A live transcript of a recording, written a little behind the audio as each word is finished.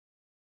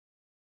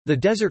The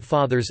Desert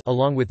Fathers,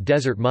 along with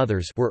Desert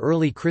Mothers, were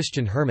early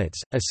Christian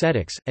hermits,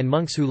 ascetics, and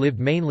monks who lived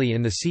mainly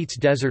in the Seats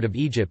Desert of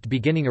Egypt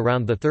beginning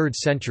around the 3rd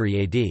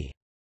century AD.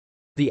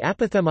 The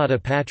Apathemata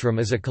Patrum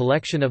is a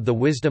collection of the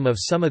wisdom of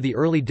some of the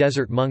early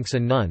desert monks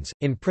and nuns,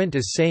 in print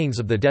as sayings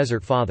of the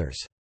Desert Fathers.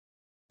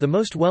 The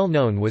most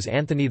well-known was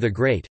Anthony the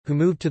Great, who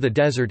moved to the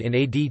desert in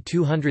AD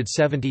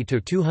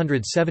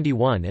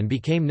 270–271 and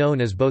became known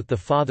as both the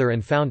father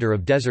and founder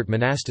of desert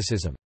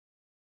monasticism.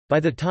 By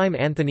the time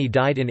Anthony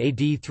died in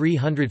AD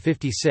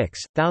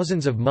 356,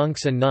 thousands of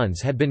monks and nuns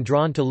had been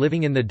drawn to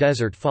living in the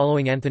desert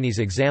following Anthony's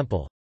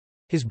example.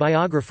 His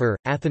biographer,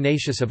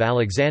 Athanasius of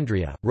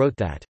Alexandria, wrote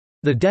that,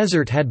 "The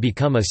desert had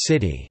become a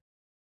city."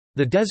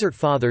 The Desert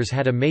Fathers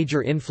had a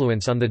major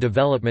influence on the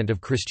development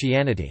of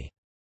Christianity.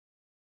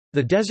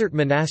 The desert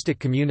monastic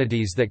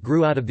communities that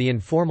grew out of the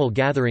informal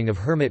gathering of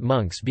hermit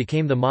monks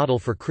became the model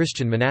for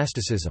Christian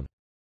monasticism.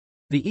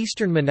 The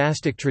Eastern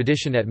monastic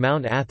tradition at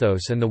Mount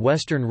Athos and the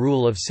Western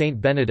rule of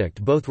Saint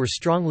Benedict both were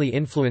strongly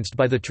influenced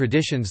by the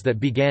traditions that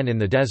began in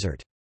the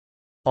desert.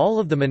 All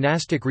of the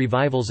monastic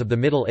revivals of the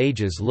Middle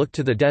Ages looked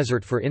to the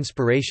desert for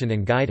inspiration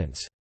and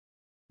guidance.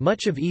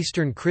 Much of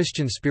Eastern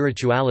Christian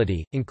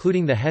spirituality,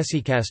 including the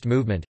Hesychast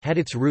movement, had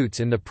its roots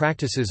in the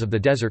practices of the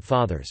Desert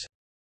Fathers.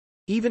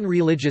 Even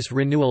religious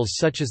renewals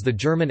such as the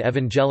German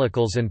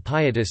evangelicals and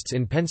pietists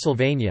in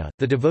Pennsylvania,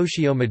 the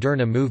Devotio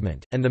Moderna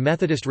movement, and the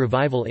Methodist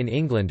revival in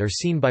England are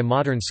seen by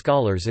modern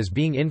scholars as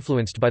being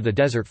influenced by the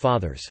Desert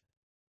Fathers.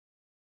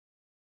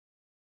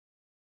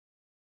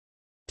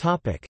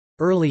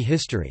 Early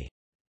history.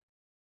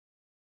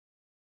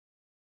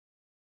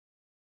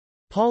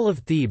 Paul of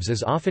Thebes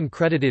is often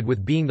credited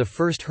with being the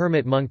first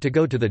hermit monk to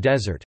go to the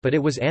desert, but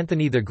it was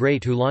Anthony the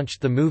Great who launched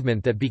the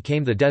movement that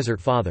became the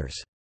Desert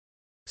Fathers.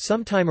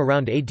 Sometime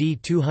around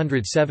AD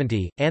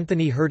 270,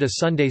 Anthony heard a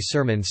Sunday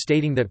sermon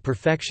stating that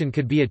perfection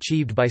could be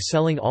achieved by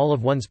selling all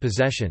of one's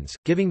possessions,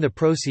 giving the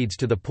proceeds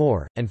to the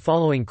poor, and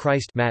following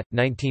Christ. Matt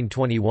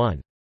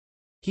 19:21.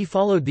 He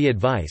followed the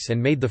advice and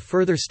made the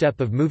further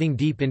step of moving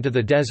deep into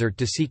the desert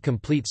to seek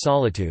complete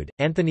solitude.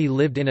 Anthony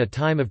lived in a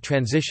time of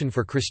transition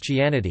for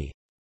Christianity.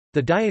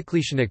 The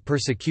Diocletianic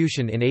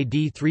persecution in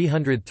AD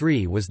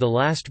 303 was the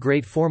last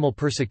great formal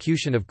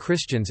persecution of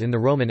Christians in the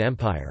Roman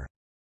Empire.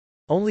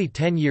 Only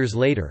 10 years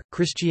later,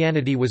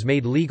 Christianity was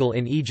made legal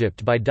in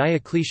Egypt by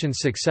Diocletian's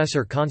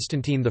successor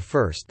Constantine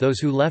I. Those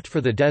who left for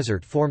the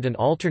desert formed an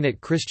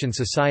alternate Christian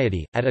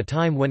society, at a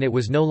time when it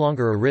was no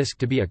longer a risk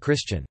to be a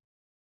Christian.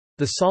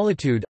 The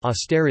solitude,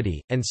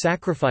 austerity, and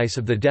sacrifice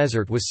of the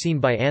desert was seen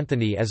by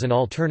Anthony as an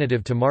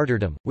alternative to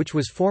martyrdom, which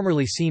was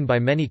formerly seen by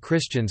many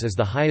Christians as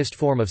the highest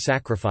form of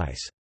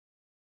sacrifice.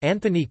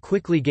 Anthony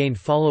quickly gained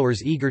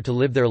followers eager to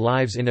live their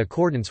lives in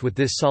accordance with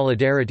this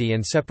solidarity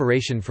and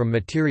separation from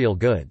material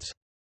goods.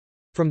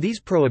 From these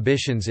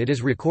prohibitions it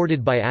is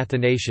recorded by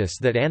Athanasius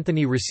that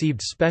Anthony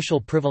received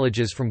special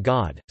privileges from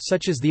God,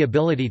 such as the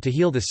ability to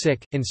heal the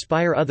sick,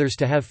 inspire others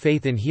to have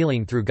faith in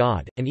healing through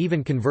God, and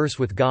even converse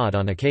with God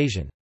on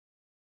occasion.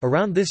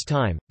 Around this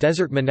time,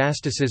 desert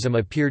monasticism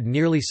appeared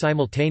nearly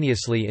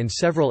simultaneously in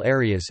several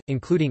areas,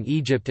 including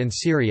Egypt and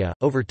Syria.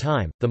 Over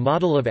time, the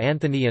model of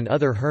Anthony and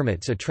other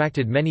hermits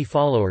attracted many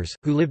followers,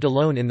 who lived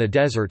alone in the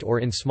desert or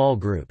in small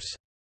groups.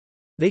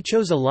 They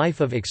chose a life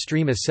of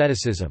extreme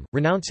asceticism,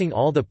 renouncing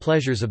all the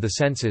pleasures of the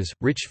senses,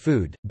 rich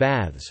food,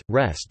 baths,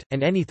 rest,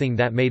 and anything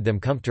that made them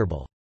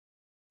comfortable.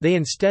 They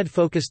instead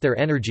focused their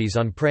energies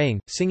on praying,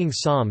 singing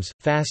psalms,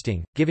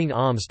 fasting, giving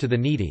alms to the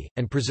needy,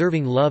 and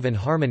preserving love and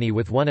harmony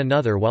with one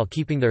another while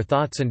keeping their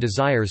thoughts and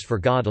desires for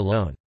God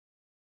alone.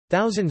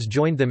 Thousands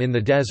joined them in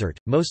the desert,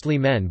 mostly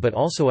men but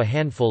also a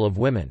handful of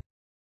women.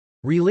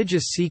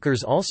 Religious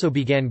seekers also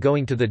began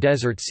going to the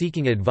desert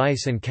seeking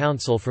advice and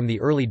counsel from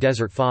the early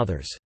Desert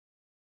Fathers.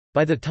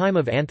 By the time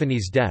of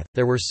Anthony's death,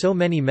 there were so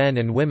many men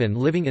and women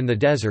living in the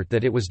desert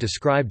that it was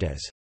described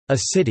as a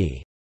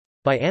city.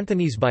 By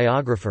Anthony's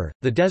biographer,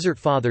 the Desert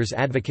Fathers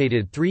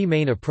advocated three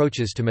main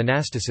approaches to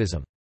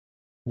monasticism.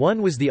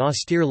 One was the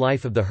austere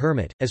life of the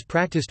hermit, as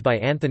practiced by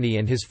Anthony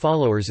and his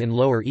followers in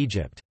Lower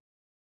Egypt.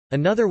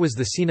 Another was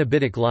the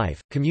Cenobitic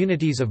life,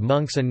 communities of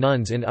monks and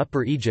nuns in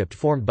Upper Egypt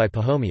formed by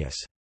Pachomius.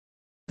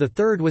 The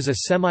third was a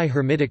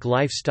semi-hermitic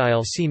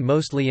lifestyle seen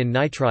mostly in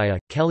Nitria,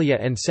 Kelia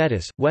and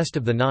Cetis, west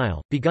of the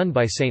Nile, begun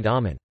by Saint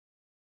Amun.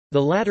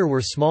 The latter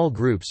were small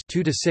groups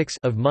 2 to 6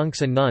 of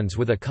monks and nuns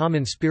with a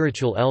common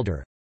spiritual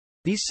elder.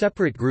 These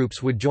separate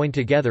groups would join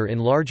together in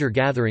larger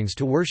gatherings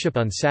to worship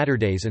on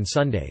Saturdays and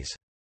Sundays.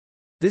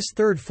 This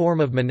third form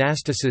of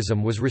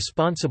monasticism was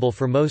responsible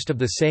for most of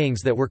the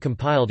sayings that were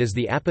compiled as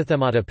the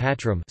Apathemata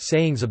Patrum,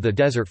 sayings of the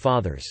Desert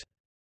Fathers.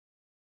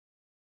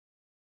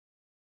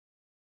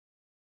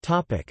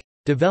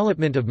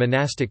 Development of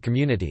monastic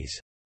communities.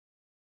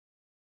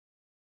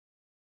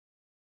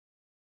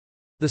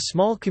 The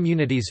small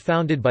communities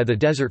founded by the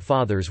Desert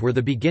Fathers were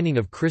the beginning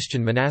of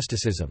Christian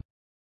monasticism.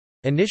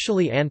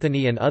 Initially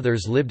Anthony and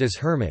others lived as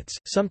hermits,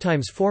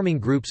 sometimes forming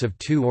groups of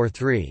 2 or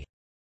 3.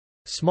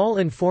 Small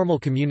informal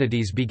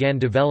communities began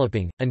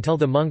developing, until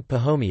the monk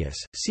Pachomius,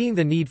 seeing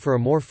the need for a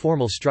more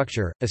formal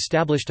structure,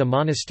 established a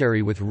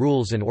monastery with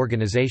rules and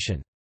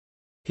organization.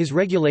 His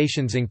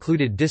regulations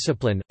included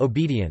discipline,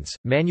 obedience,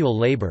 manual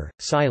labor,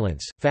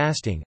 silence,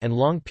 fasting, and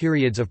long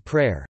periods of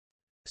prayer.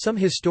 Some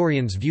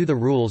historians view the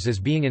rules as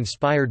being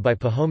inspired by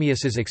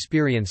Pachomius's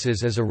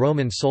experiences as a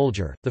Roman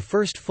soldier. The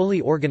first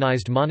fully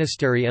organized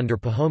monastery under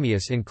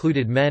Pachomius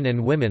included men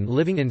and women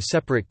living in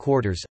separate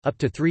quarters, up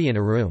to 3 in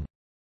a room.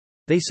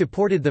 They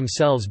supported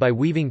themselves by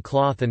weaving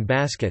cloth and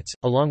baskets,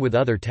 along with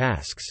other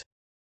tasks.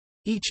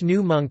 Each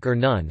new monk or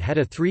nun had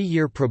a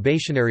 3-year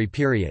probationary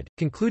period,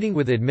 concluding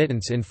with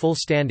admittance in full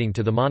standing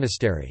to the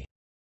monastery.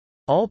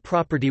 All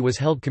property was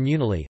held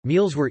communally,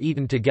 meals were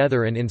eaten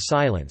together and in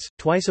silence,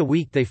 twice a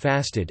week they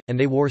fasted, and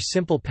they wore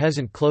simple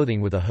peasant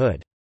clothing with a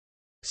hood.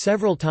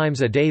 Several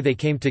times a day they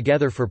came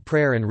together for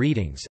prayer and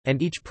readings,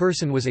 and each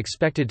person was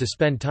expected to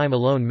spend time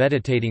alone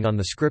meditating on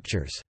the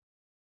scriptures.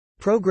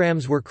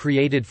 Programs were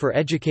created for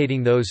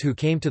educating those who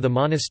came to the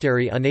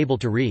monastery unable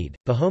to read.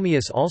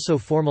 Pachomius also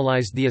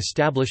formalized the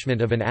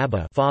establishment of an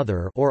abba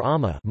father or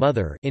amma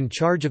mother in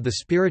charge of the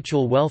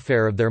spiritual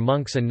welfare of their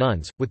monks and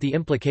nuns, with the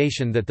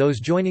implication that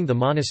those joining the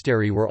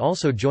monastery were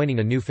also joining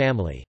a new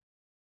family.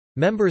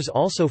 Members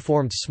also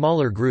formed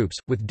smaller groups,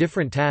 with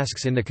different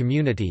tasks in the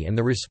community and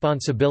the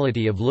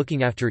responsibility of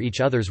looking after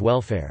each other's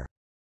welfare.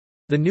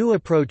 The new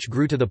approach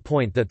grew to the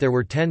point that there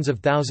were tens of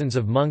thousands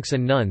of monks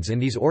and nuns in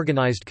these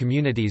organized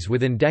communities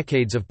within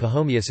decades of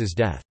Pachomius's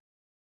death.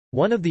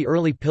 One of the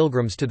early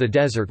pilgrims to the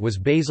desert was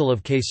Basil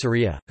of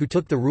Caesarea, who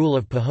took the rule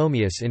of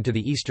Pachomius into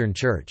the Eastern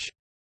Church.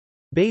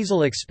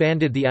 Basil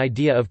expanded the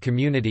idea of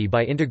community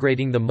by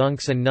integrating the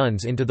monks and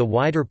nuns into the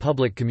wider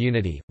public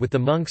community, with the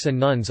monks and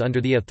nuns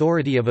under the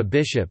authority of a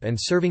bishop and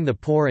serving the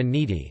poor and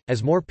needy.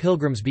 As more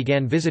pilgrims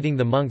began visiting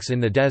the monks in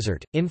the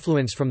desert,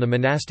 influence from the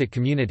monastic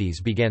communities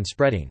began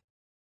spreading.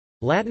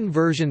 Latin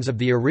versions of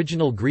the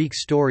original Greek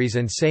stories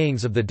and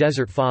sayings of the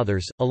Desert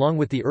Fathers, along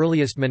with the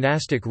earliest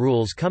monastic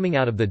rules coming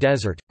out of the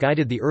desert,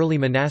 guided the early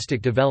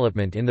monastic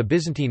development in the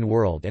Byzantine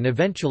world and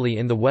eventually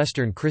in the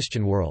Western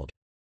Christian world.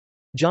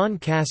 John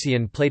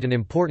Cassian played an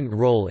important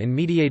role in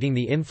mediating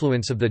the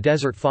influence of the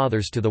Desert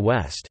Fathers to the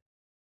West.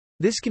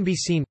 This can be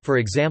seen, for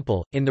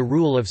example, in the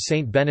Rule of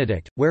Saint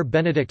Benedict, where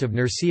Benedict of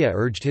Nursia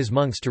urged his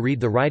monks to read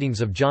the writings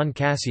of John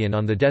Cassian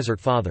on the Desert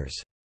Fathers.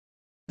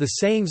 The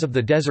sayings of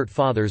the Desert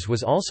Fathers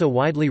was also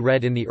widely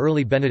read in the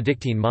early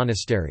Benedictine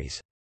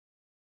monasteries.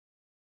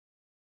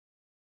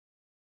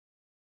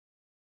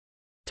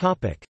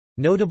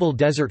 Notable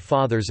Desert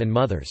Fathers and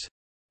Mothers.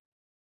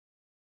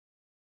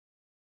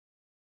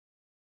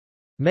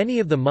 Many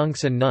of the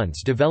monks and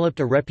nuns developed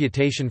a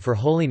reputation for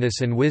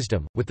holiness and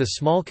wisdom, with the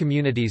small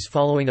communities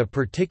following a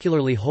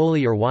particularly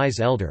holy or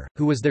wise elder,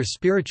 who was their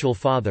spiritual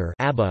father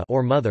abba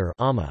or mother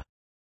amma.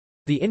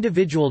 The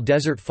individual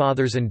Desert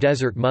Fathers and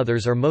Desert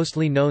Mothers are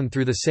mostly known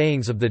through the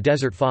sayings of the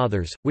Desert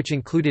Fathers, which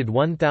included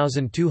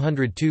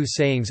 1,202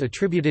 sayings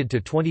attributed to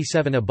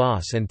 27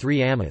 abbas and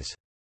 3 ammas.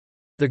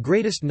 The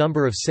greatest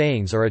number of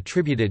sayings are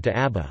attributed to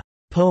Abba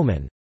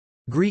Pomen,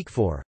 Greek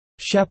for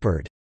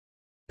shepherd.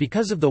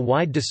 Because of the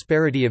wide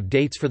disparity of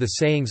dates for the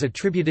sayings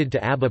attributed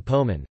to Abba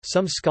Pomen,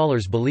 some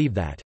scholars believe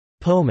that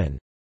Pomen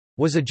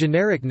was a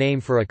generic name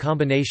for a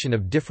combination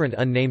of different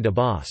unnamed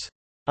abbas.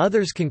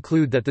 Others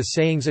conclude that the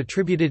sayings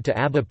attributed to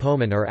Abba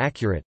Pomen are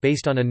accurate,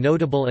 based on a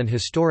notable and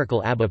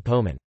historical Abba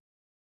Pomen.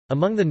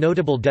 Among the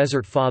notable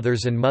Desert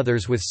Fathers and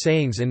Mothers with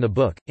sayings in the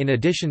book, in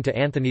addition to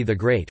Anthony the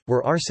Great,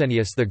 were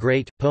Arsenius the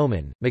Great,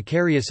 Pomen,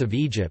 Macarius of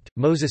Egypt,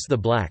 Moses the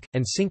Black,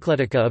 and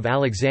Syncletica of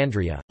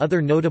Alexandria.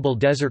 Other notable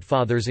Desert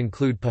Fathers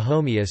include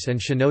Pachomius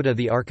and Shenouda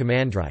the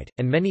Archimandrite,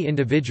 and many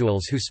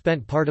individuals who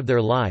spent part of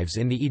their lives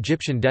in the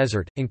Egyptian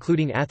desert,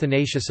 including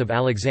Athanasius of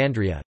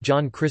Alexandria,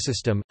 John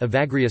Chrysostom,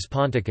 Evagrius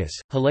Ponticus,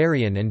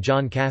 Hilarion, and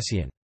John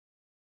Cassian.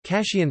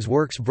 Cassian's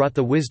works brought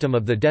the wisdom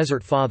of the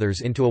Desert Fathers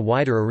into a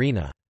wider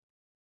arena.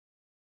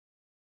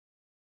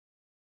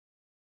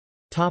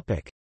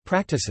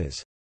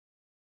 Practices.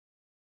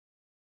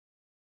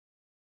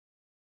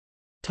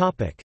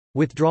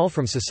 Withdrawal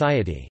from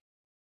society.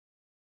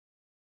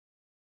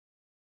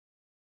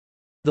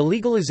 The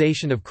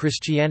legalization of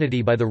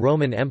Christianity by the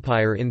Roman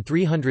Empire in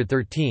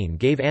 313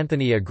 gave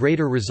Anthony a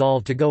greater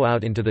resolve to go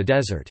out into the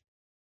desert.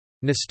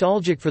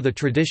 Nostalgic for the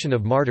tradition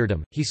of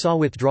martyrdom, he saw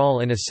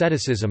withdrawal and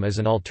asceticism as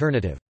an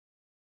alternative.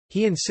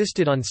 He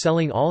insisted on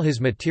selling all his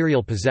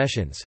material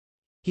possessions.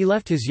 He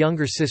left his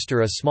younger sister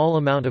a small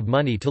amount of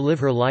money to live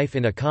her life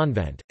in a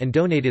convent, and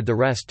donated the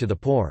rest to the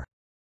poor.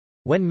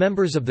 When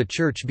members of the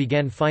Church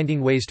began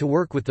finding ways to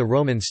work with the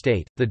Roman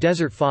state, the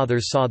Desert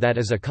Fathers saw that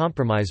as a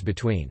compromise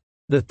between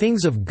the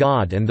things of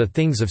God and the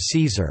things of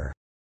Caesar.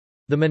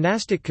 The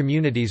monastic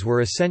communities were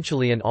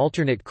essentially an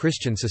alternate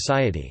Christian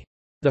society.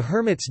 The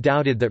hermits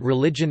doubted that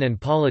religion and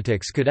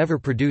politics could ever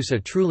produce a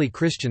truly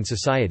Christian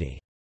society.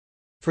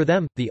 For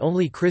them, the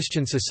only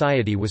Christian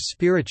society was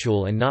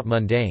spiritual and not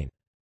mundane.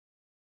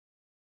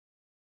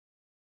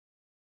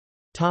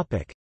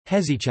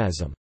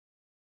 Hesychasm.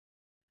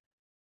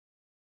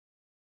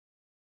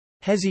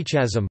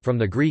 Hesychasm, from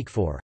the Greek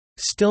for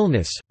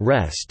stillness,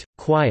 rest,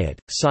 quiet,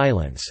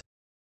 silence,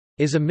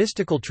 is a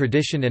mystical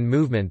tradition and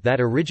movement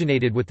that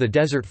originated with the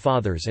Desert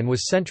Fathers and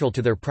was central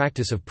to their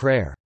practice of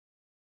prayer.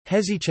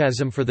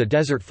 Hesychasm for the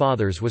Desert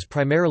Fathers was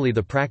primarily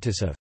the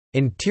practice of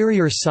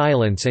interior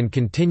silence and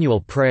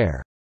continual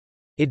prayer.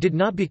 It did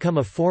not become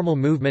a formal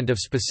movement of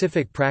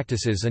specific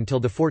practices until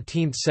the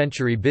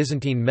 14th-century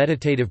Byzantine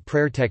meditative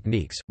prayer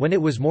techniques, when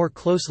it was more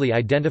closely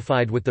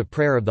identified with the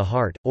prayer of the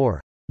heart, or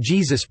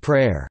Jesus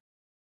prayer.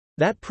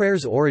 That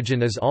prayer's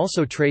origin is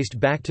also traced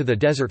back to the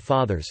Desert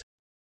Fathers.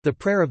 The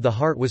prayer of the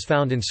heart was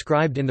found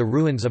inscribed in the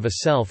ruins of a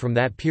cell from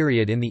that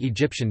period in the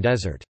Egyptian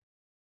desert.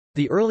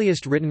 The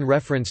earliest written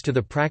reference to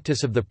the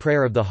practice of the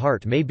prayer of the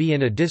heart may be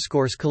in a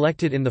discourse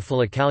collected in the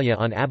Philokalia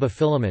on Abba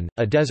Philemon,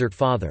 a Desert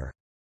Father.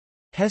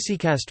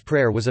 Hesychast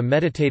prayer was a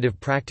meditative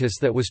practice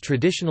that was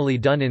traditionally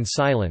done in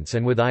silence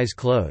and with eyes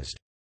closed,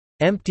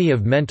 empty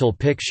of mental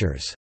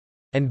pictures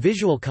and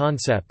visual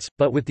concepts,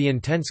 but with the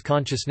intense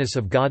consciousness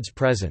of God's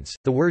presence.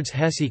 The words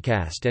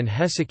hesychast and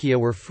hesychia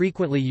were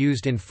frequently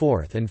used in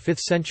 4th and 5th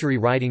century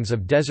writings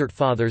of Desert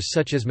Fathers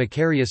such as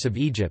Macarius of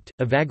Egypt,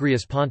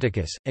 Evagrius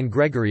Ponticus, and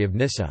Gregory of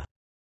Nyssa.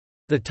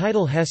 The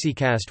title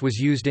hesychast was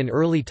used in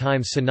early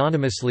times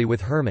synonymously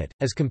with hermit,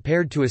 as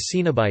compared to a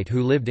cenobite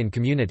who lived in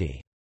community.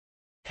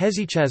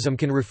 Hesychasm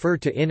can refer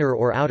to inner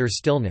or outer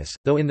stillness,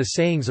 though in the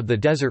sayings of the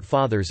Desert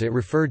Fathers it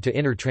referred to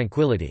inner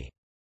tranquility.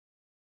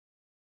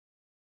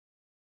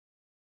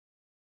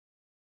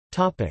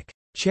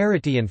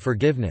 Charity and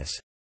forgiveness.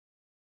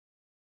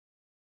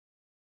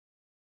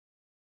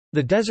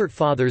 The Desert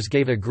Fathers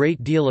gave a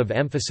great deal of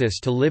emphasis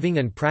to living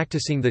and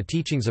practicing the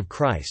teachings of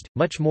Christ,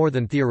 much more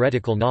than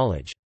theoretical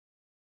knowledge.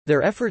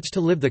 Their efforts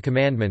to live the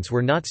commandments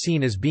were not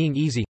seen as being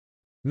easy.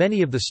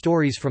 Many of the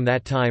stories from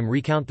that time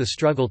recount the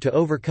struggle to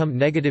overcome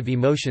negative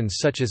emotions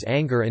such as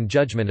anger and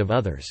judgment of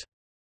others.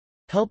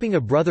 Helping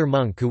a brother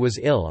monk who was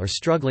ill or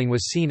struggling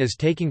was seen as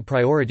taking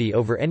priority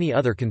over any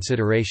other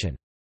consideration.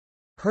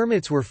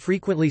 Hermits were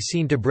frequently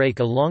seen to break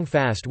a long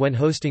fast when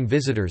hosting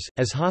visitors,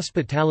 as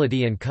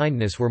hospitality and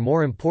kindness were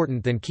more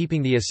important than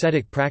keeping the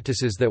ascetic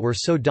practices that were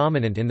so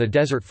dominant in the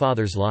Desert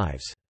Fathers'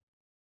 lives.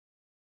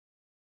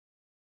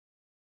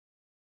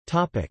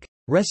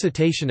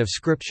 Recitation of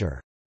Scripture.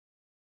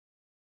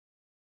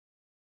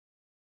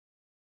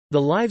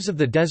 The lives of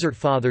the Desert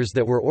Fathers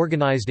that were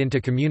organized into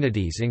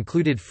communities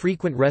included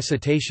frequent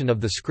recitation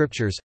of the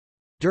Scriptures.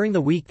 During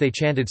the week they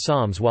chanted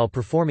psalms while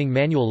performing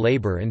manual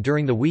labor, and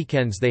during the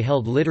weekends they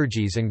held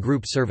liturgies and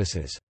group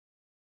services.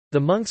 The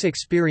monks'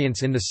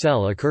 experience in the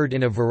cell occurred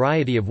in a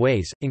variety of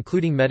ways,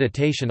 including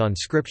meditation on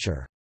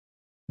Scripture.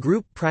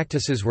 Group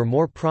practices were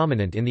more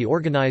prominent in the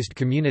organized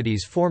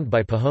communities formed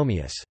by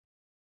Pachomius.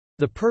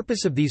 The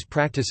purpose of these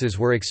practices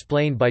were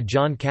explained by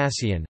John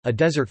Cassian, a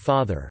Desert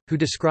Father, who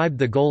described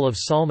the goal of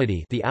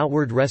psalmody, the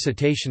outward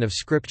recitation of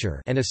Scripture,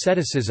 and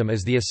asceticism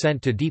as the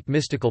ascent to deep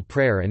mystical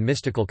prayer and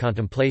mystical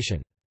contemplation.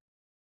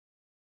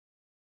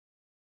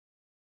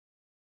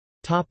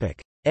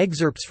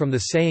 Excerpts from the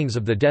sayings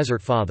of the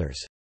Desert Fathers.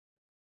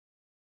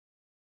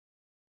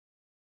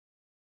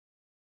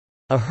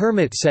 A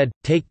hermit said,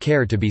 "Take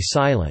care to be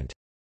silent.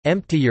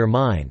 Empty your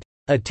mind.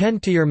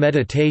 Attend to your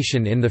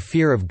meditation in the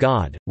fear of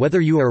God,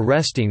 whether you are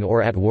resting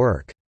or at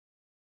work.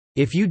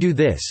 If you do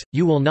this,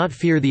 you will not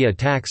fear the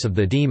attacks of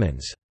the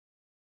demons."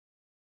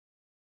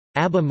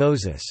 Abba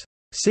Moses.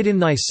 "Sit in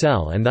thy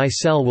cell and thy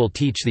cell will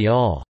teach thee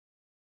all."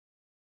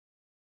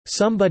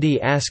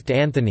 Somebody asked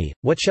Anthony,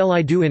 "What shall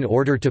I do in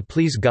order to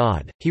please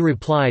God?" He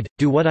replied,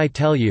 "Do what I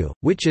tell you,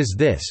 which is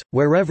this: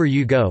 wherever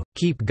you go,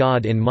 keep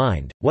God in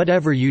mind.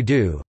 Whatever you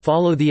do,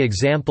 follow the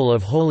example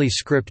of Holy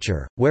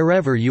Scripture.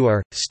 Wherever you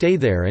are, stay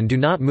there and do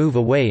not move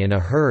away in a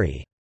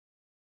hurry.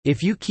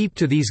 If you keep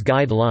to these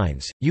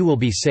guidelines, you will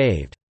be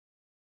saved."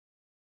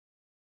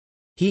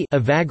 He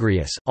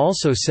Evagrius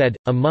also said,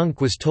 a monk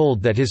was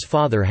told that his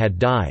father had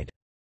died.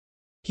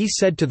 He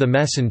said to the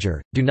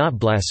messenger, "Do not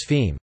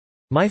blaspheme.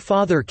 My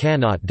father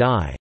cannot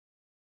die."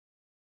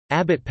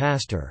 Abbot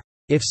Pastor.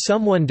 "If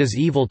someone does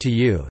evil to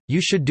you,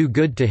 you should do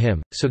good to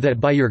him, so that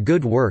by your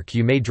good work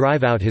you may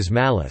drive out his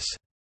malice."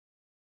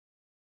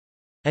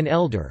 An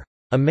elder.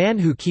 "A man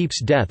who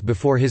keeps death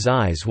before his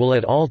eyes will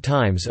at all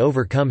times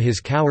overcome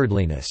his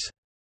cowardliness."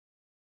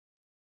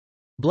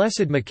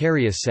 Blessed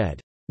Macarius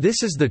said,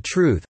 "This is the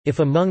truth, if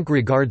a monk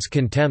regards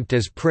contempt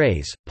as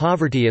praise,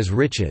 poverty as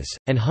riches,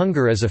 and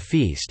hunger as a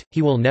feast,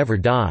 he will never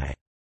die."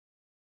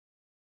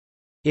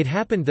 It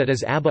happened that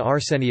as Abba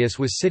Arsenius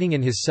was sitting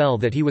in his cell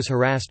that he was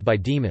harassed by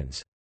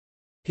demons.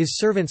 His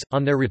servants,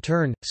 on their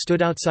return,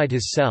 stood outside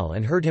his cell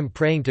and heard him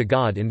praying to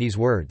God in these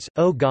words,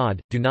 "O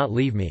God, do not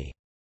leave me.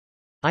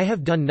 I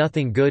have done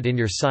nothing good in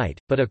your sight,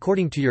 but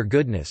according to your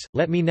goodness,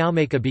 let me now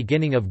make a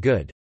beginning of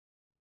good."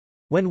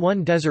 When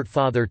one Desert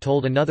Father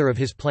told another of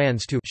his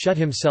plans to shut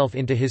himself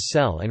into his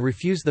cell and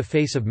refuse the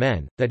face of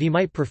men, that he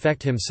might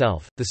perfect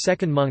himself, the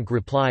second monk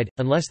replied,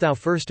 "Unless thou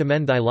first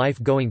amend thy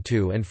life going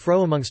to and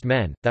fro amongst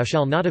men, thou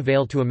shalt not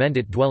avail to amend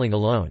it dwelling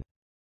alone."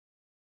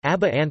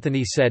 Abba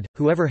Anthony said,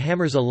 "Whoever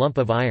hammers a lump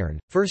of iron,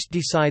 first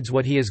decides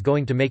what he is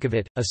going to make of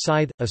it, a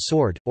scythe, a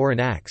sword, or an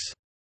axe.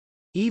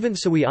 Even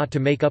so we ought to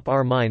make up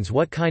our minds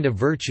what kind of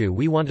virtue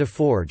we want to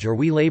forge, or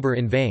we labor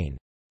in vain."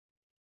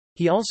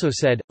 He also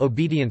said,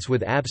 "Obedience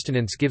with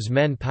abstinence gives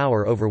men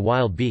power over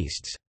wild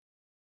beasts."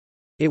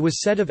 It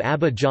was said of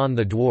Abba John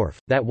the dwarf,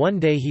 that one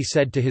day he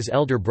said to his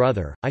elder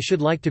brother, "I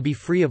should like to be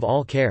free of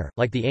all care,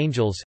 like the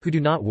angels, who do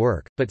not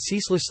work, but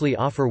ceaselessly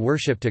offer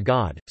worship to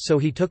God." So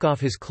he took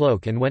off his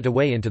cloak and went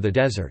away into the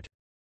desert.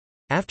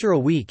 After a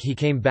week he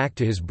came back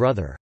to his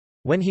brother.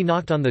 When he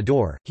knocked on the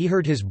door, he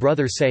heard his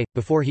brother say,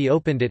 before he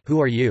opened it,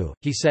 "Who are you?"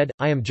 He said,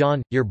 "I am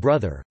John, your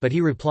brother." But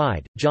he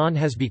replied, "John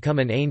has become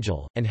an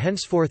angel, and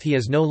henceforth he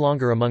is no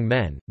longer among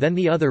men." Then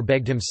the other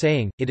begged him,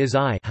 saying, "It is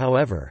I."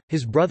 However,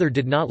 his brother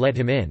did not let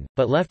him in,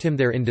 but left him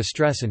there in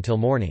distress until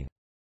morning.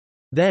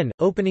 Then,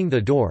 opening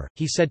the door,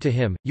 he said to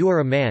him, "You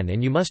are a man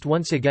and you must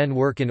once again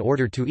work in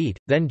order to eat."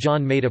 Then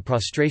John made a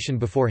prostration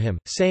before him,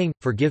 saying,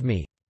 "Forgive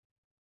me."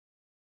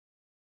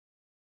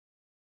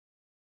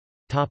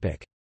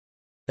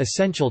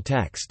 Essential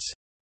texts.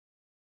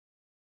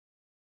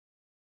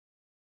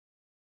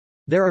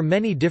 There are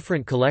many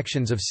different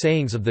collections of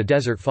sayings of the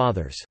Desert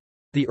Fathers.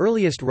 The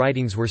earliest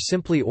writings were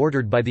simply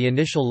ordered by the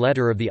initial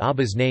letter of the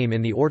Abba's name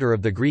in the order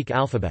of the Greek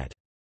alphabet.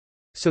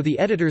 So the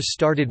editors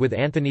started with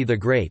Anthony the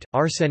Great,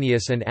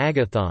 Arsenius and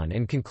Agathon,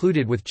 and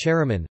concluded with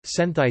Chaeremon,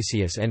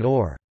 Synthesius and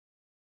Orr.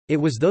 It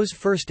was those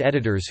first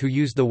editors who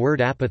used the word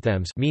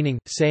apothegms, meaning,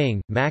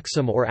 saying,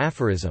 maxim or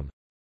aphorism.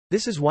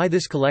 This is why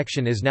this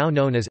collection is now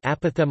known as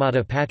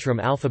Apothemata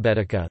Patrum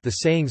Alphabetica, the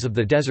Sayings of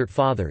the Desert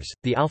Fathers,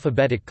 the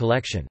alphabetic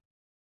collection.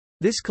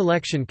 This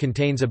collection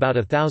contains about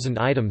 1,000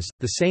 items.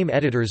 The same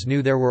editors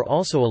knew there were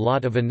also a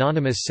lot of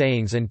anonymous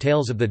sayings and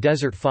tales of the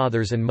Desert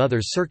Fathers and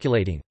Mothers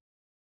circulating.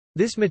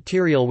 This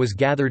material was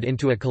gathered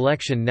into a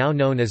collection now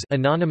known as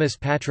Anonymous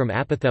Patrum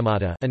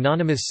Apothemata,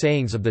 Anonymous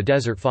Sayings of the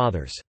Desert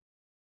Fathers.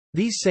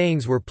 These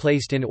sayings were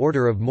placed in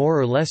order of more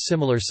or less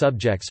similar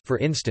subjects, for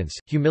instance,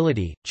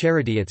 humility,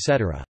 charity,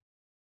 etc.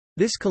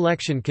 This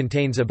collection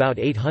contains about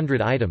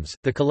 800 items.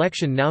 The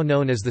collection now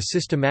known as the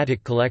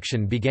Systematic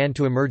Collection began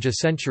to emerge a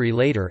century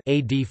later,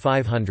 AD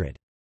 500.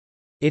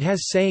 It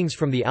has sayings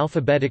from the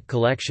alphabetic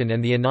collection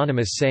and the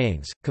anonymous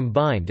sayings,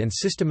 combined and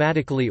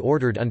systematically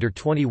ordered under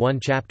 21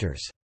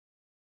 chapters.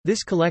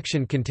 This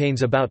collection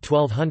contains about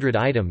 1,200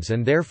 items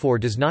and therefore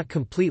does not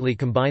completely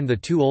combine the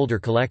two older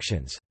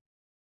collections.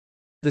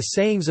 The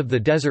Sayings of the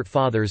Desert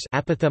Fathers,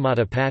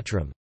 Apothemata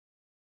Patrum.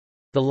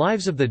 The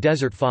Lives of the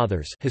Desert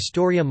Fathers,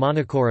 Historia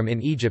Monachorum in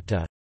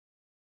Egypta.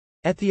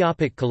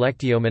 Ethiopic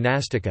Collectio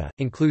Monastica,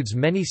 includes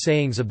many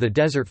sayings of the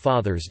Desert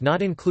Fathers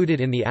not included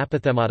in the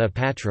Apothemata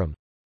Patrum.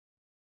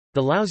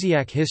 The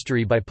Lausiac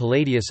History by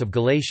Palladius of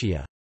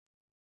Galatia.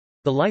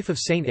 The Life of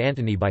Saint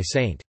Anthony by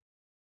Saint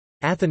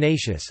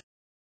Athanasius.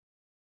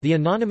 The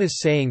Anonymous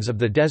Sayings of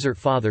the Desert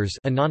Fathers,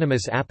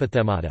 Anonymous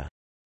Apothemata.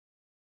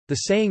 The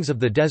Sayings of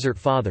the Desert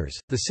Fathers,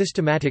 the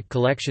Systematic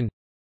Collection.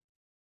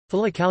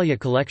 Philokalia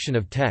Collection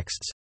of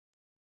Texts.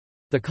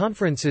 The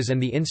Conferences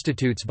and the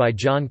Institutes by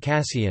John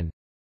Cassian.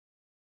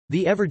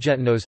 The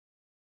Evergetinos.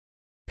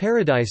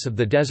 Paradise of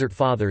the Desert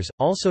Fathers,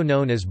 also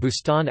known as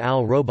Bustan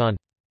al-Roban.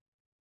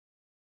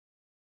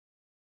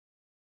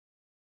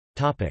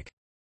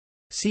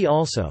 See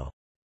also: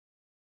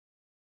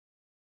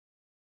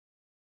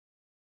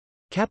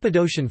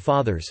 Cappadocian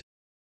Fathers,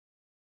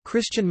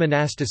 Christian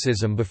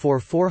monasticism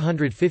before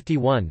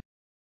 451,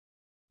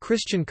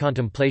 Christian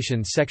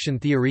contemplation section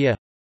Theoria,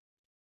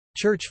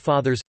 Church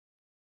Fathers,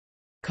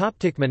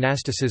 Coptic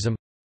monasticism,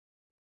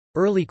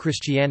 Early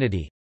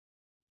Christianity,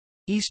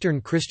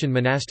 Eastern Christian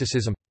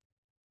monasticism.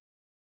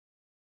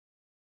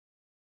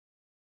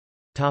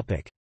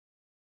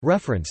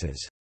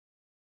 References.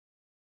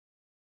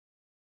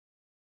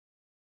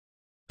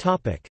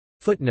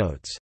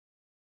 Footnotes.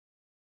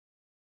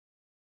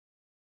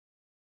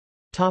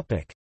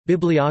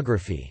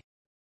 Bibliography.